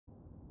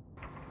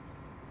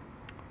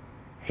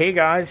Hey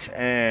guys,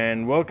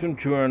 and welcome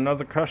to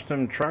another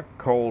custom truck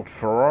called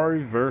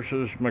Ferrari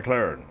versus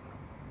McLaren,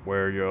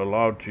 where you're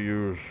allowed to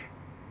use,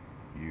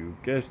 you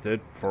guessed it,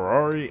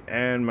 Ferrari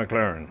and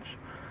McLarens.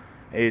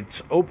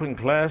 It's open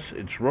class,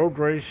 it's road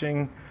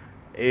racing,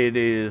 it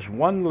is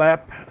one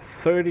lap,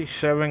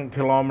 37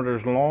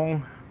 kilometers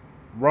long,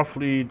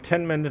 roughly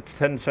 10 minutes,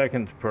 10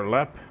 seconds per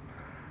lap.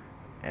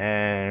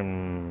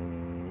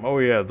 And oh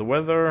yeah, the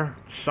weather,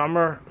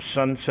 summer,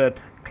 sunset,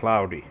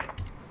 cloudy.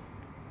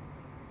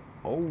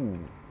 Oh,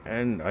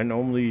 and I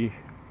normally...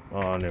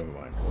 oh, never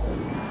mind.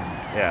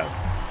 Yeah,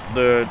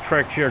 the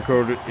track share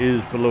code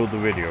is below the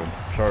video.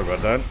 Sorry about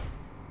that.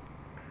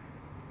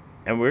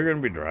 And we're going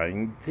to be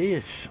driving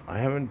this. I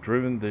haven't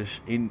driven this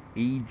in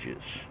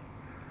ages.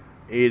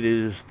 It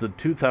is the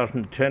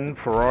 2010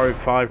 Ferrari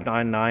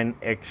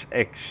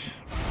 599XX.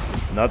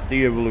 Not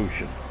the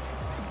Evolution.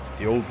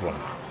 The old one.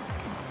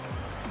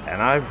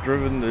 And I've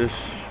driven this...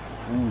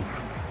 ooh,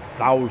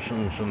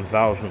 thousands and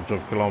thousands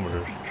of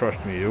kilometers.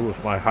 Trust me, it was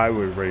my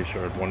highway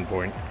racer at one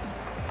point.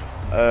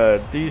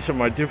 These are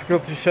my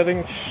difficulty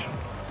settings.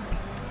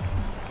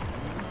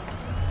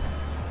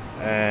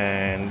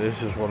 And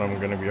this is what I'm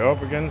going to be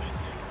up against.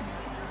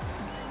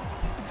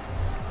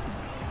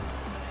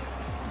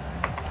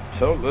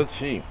 So, let's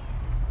see.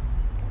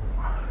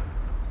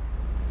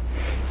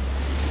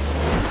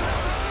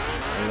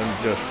 And let me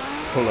just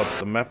pull up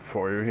the map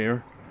for you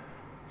here.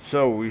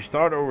 So, we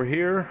start over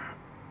here.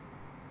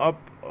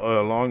 Up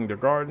along the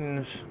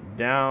gardens,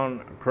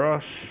 down,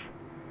 across,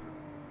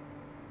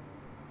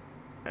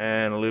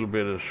 and a little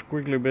bit of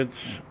squiggly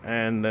bits,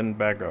 and then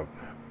back up.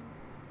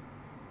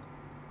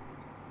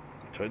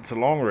 So it's a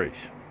long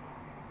race.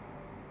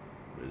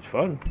 It's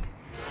fun.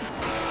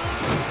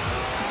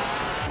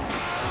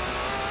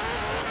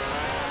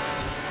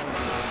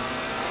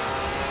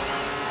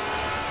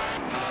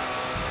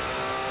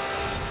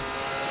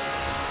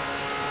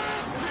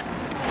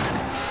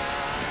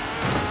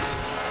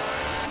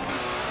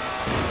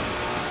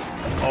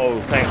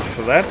 Oh, thanks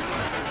for that.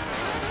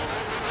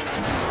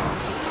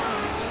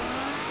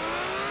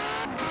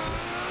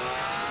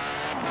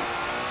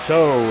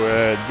 So,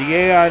 the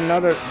AI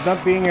not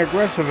being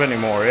aggressive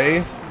anymore,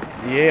 eh?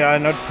 The AI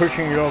not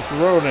pushing you off the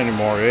road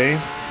anymore, eh?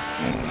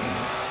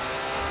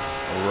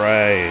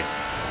 Right.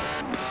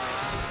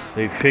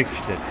 They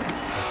fixed it.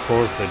 Of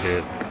course they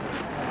did.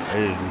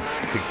 They didn't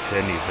fix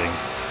anything.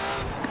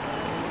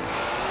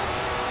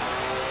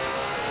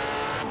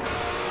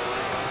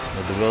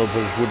 The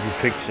developers wouldn't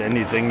fix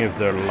anything if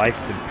their life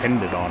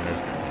depended on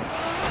it.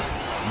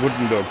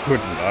 Wouldn't or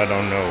couldn't, I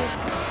don't know.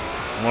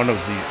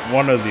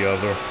 One or the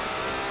other.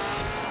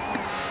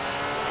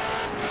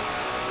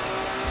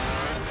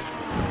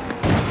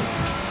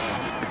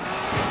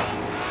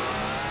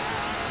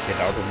 Get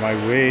out of my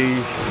way,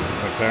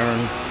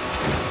 McLaren.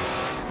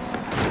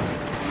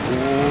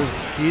 Oh,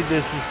 see,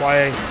 this is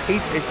why I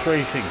hate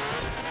X-Racing.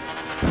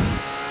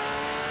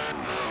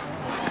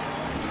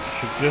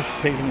 Should just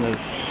taken this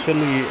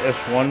silly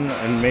S1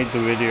 and made the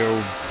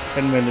video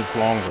 10 minutes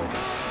longer.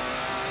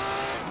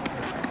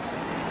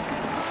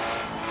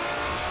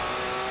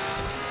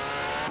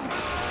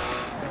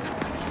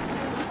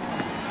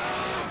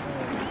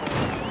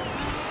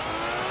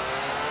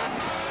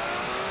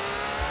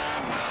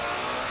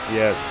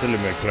 Yeah, silly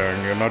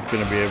McLaren, you're not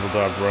going to be able to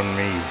outrun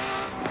me.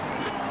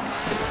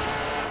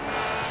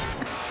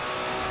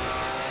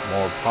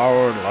 More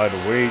power,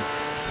 lighter weight,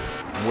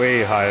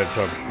 way higher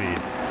top speed.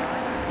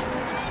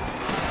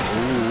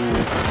 Ooh,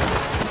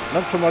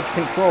 not so much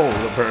control,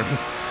 apparently.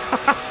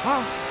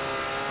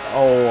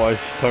 Oh, I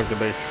suck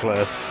at X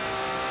class.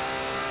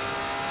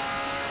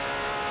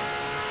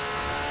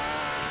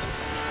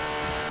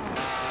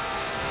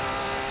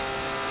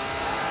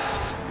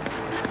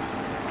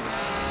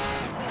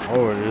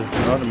 Oh, it is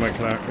not a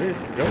McLaren. It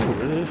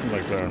is a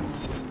McLaren.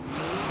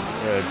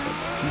 Yeah,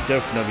 he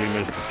definitely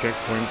missed a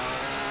checkpoint.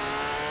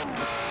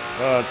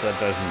 But that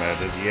doesn't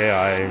matter.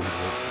 Yeah,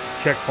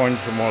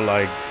 checkpoints are more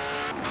like,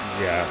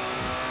 yeah,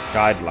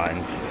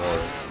 guidelines, or,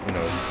 you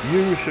know,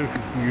 use if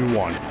you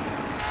want.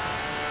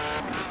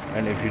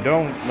 And if you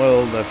don't,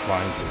 well, that's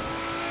fine too.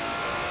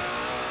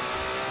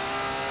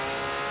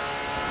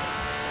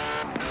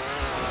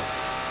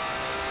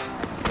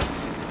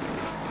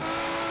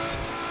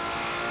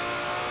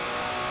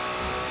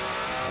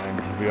 And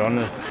to be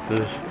honest,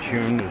 this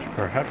tune is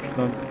perhaps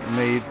not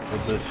made for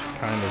this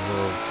kind of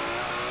road.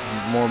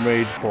 More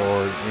made for,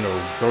 you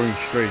know, going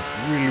straight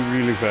really,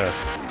 really fast.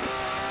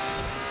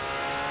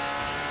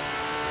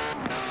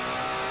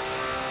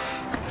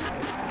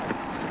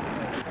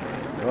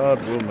 But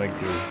we'll make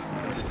do.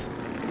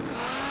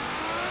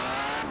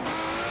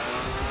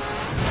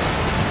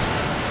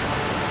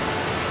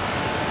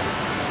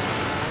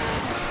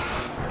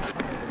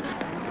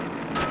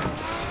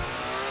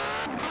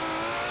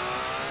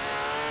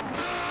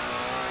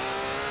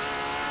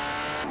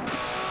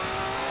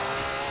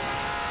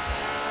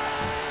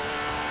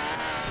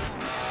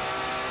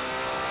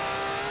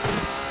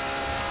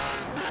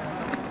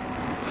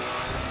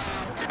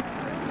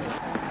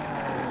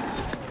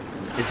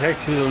 It's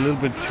actually a little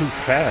bit too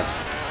fast.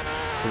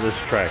 for this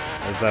track,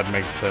 if that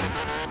makes sense.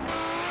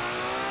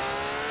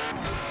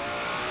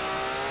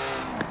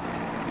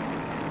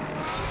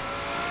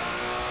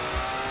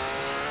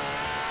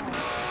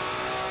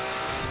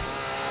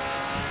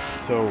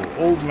 So,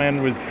 old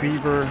man with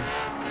fever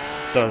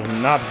does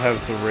not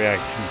have the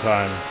reaction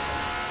time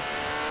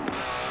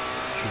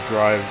to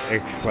drive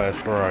X-Class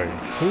Ferrari.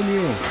 Who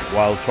knew?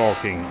 While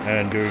talking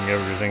and doing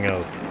everything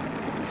else.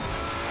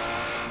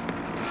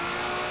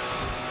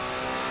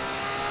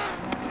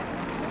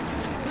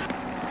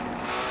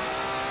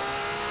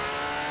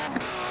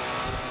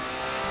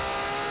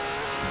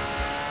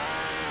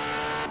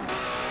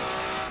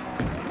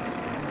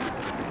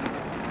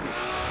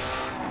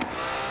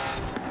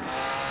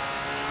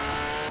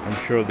 I'm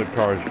sure the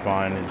car is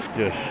fine, it's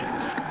just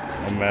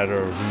a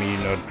matter of me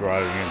not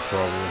driving it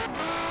probably.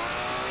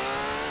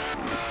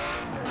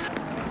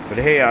 But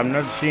hey, I'm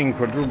not seeing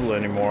quadruple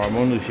anymore, I'm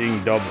only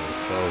seeing double,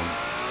 so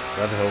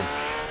that helps.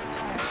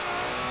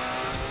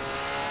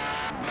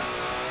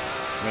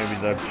 Maybe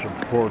that's a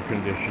poor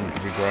condition to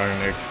be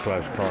driving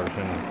X-Class cars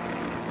in.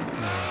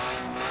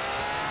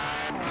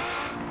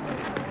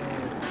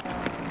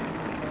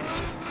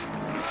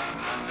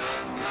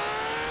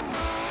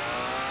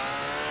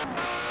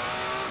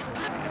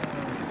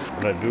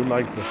 But I do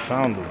like the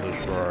sound of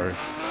this Ferrari.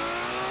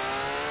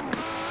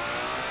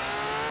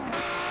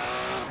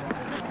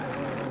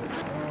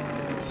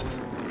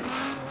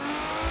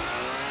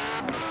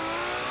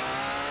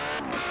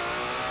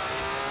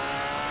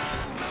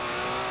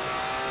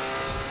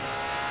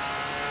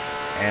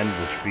 And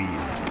the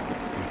speed,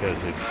 because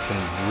it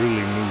can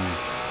really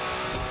move.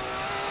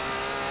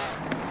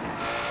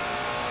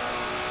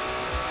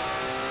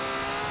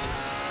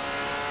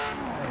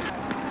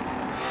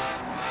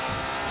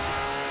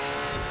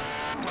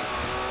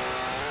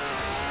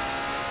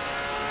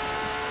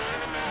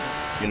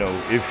 You know,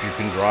 if you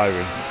can drive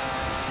it.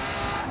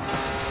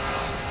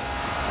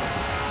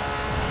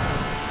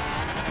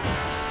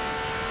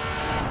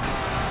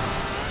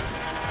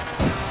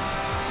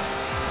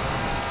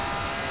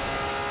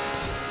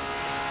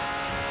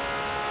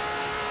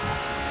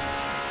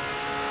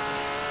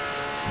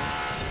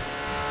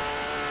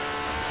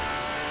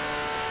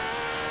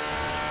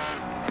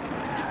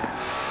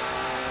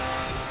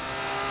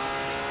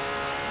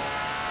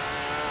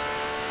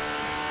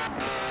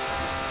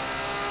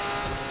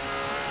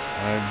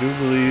 I do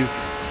believe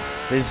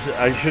this,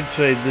 I should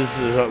say this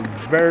is a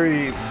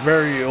very,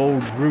 very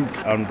old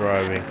route I'm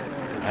driving.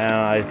 And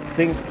I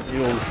think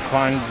you'll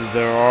find that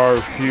there are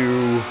a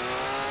few,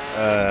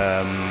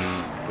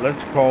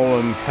 let's call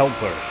them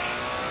helpers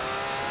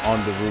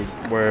on the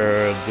route,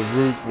 where the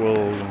route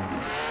will,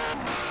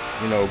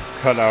 you know,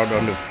 cut out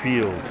on the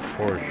field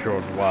for a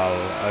short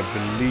while. I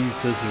believe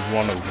this is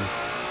one of them.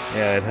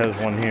 Yeah, it has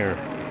one here.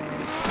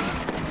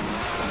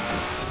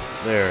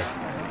 There.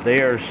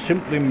 They are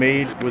simply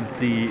made with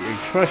the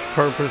express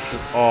purpose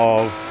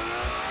of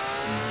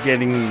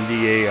getting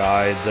the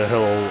AI the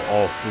hell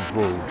off the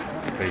road,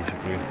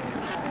 basically.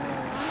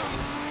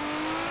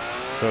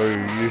 So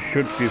you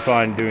should be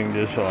fine doing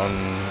this on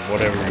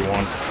whatever you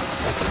want.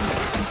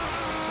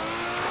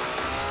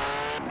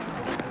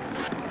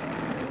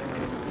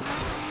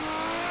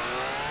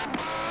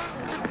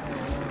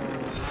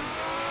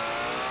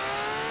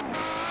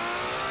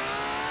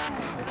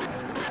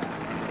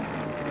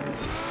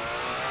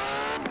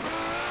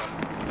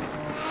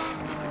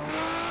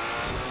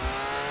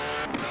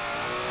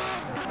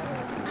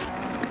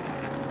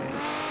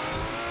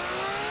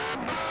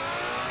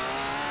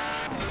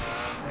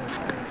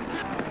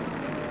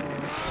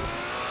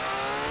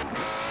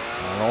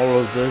 All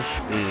of this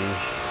is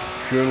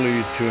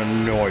purely to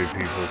annoy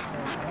people.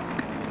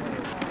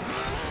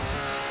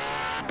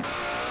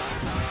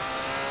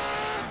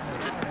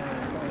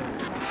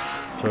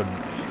 So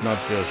it's not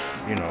just,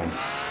 you know,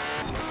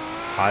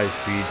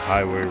 high-speed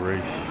highway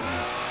race.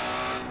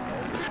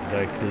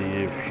 There's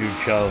actually a few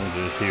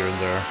challenges here and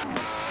there.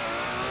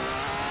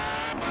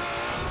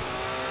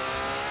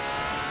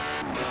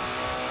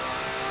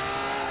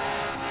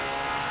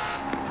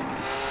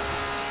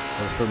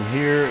 From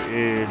here,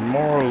 it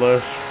more or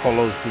less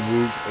follows the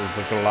route of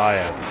the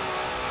Goliath,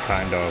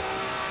 kind of,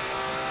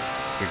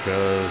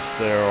 because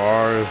there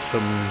are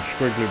some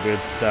squiggly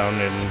bits down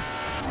in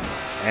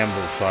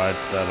Ambleside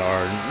that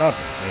are not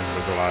in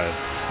the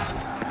Goliath.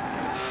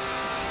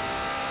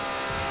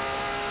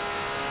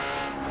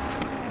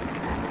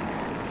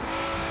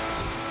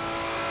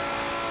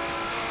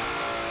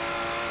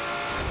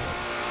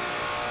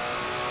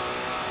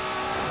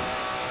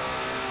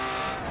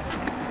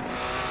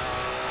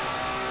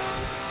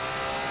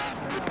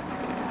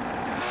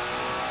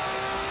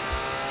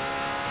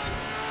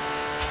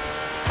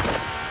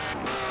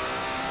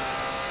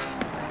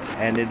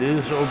 And it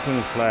is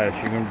open class,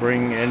 you can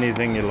bring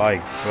anything you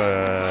like,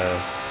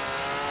 but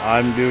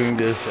I'm doing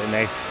this in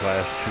X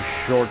class to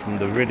shorten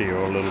the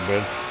video a little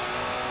bit,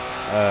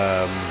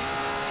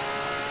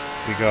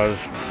 because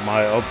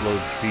my upload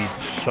speed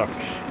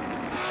sucks.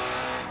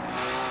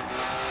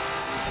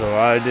 So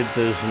I did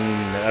this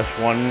in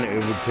S1,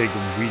 it would take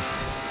a week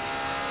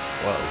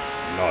Well,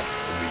 not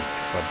a week,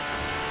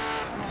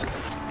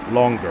 but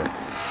longer.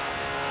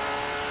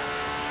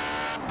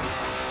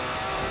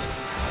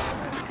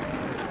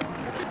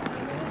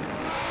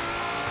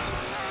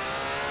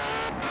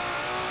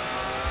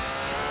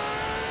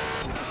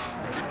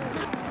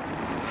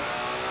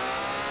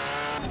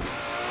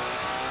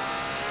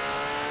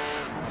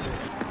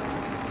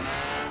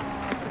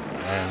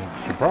 And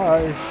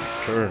surprise,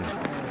 turn.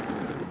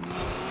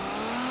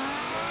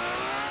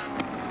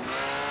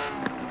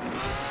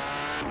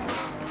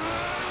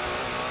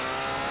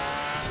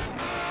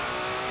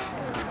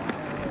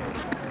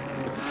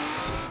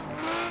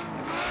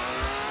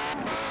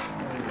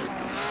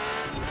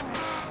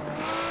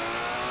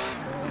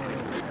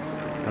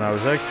 And I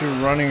was actually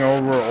running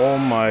over all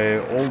my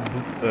old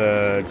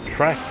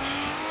tracks,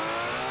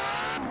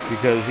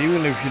 because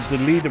even if you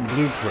delete a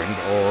blueprint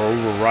or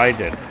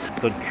override it,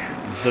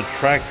 the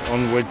track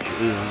on which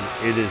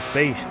it is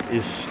based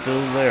is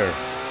still there.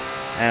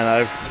 And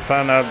I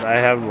found out I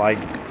have like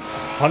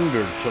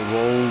hundreds of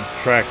old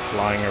tracks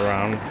lying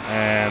around,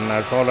 and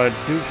I thought I'd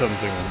do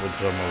something with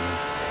some of them.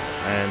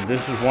 And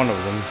this is one of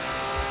them.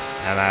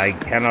 And I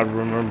cannot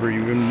remember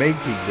even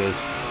making this,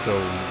 so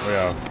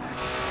yeah.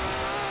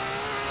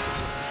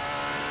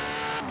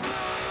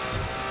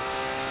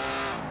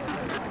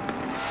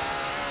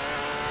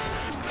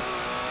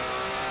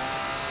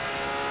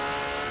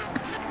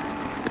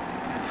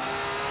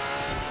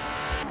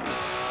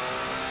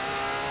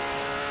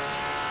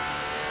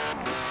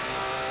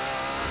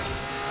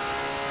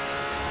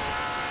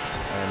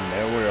 And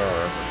there we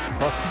are,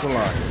 across the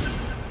line.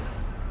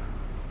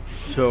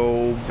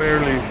 So,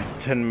 barely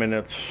 10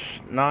 minutes,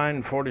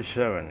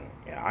 9:47.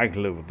 Yeah, I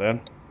can live with that.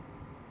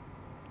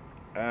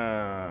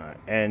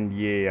 And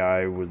yeah,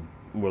 I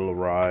will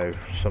arrive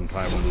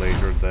sometime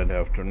later that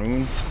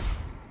afternoon.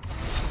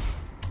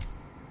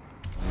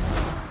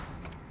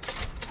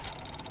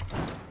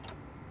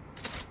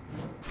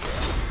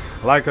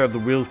 I like how the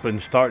wheel spin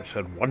starts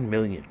at 1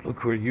 million.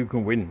 Look where you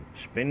can win.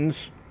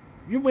 Spins,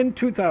 you win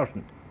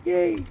 2,000.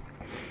 Yay!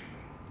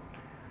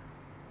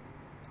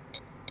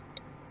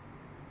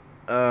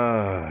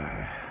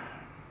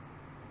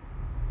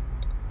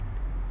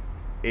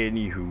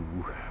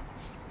 Anywho,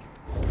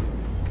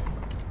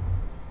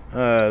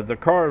 the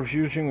car I was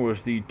using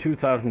was the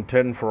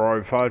 2010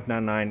 Ferrari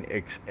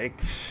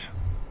 599XX,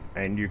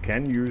 and you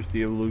can use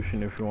the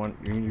Evolution if you want.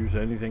 You can use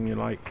anything you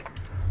like.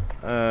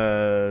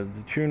 The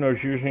tune I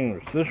was using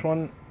was this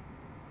one.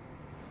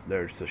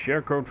 There's the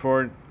share code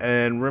for it.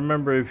 And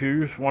remember, if you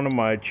use one of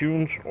my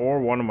tunes or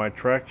one of my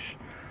tracks,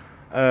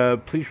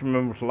 please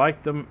remember to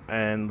like them,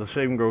 and the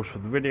same goes for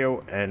the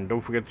video, and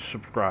don't forget to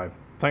subscribe.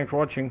 Thanks for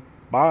watching.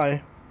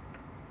 Bye.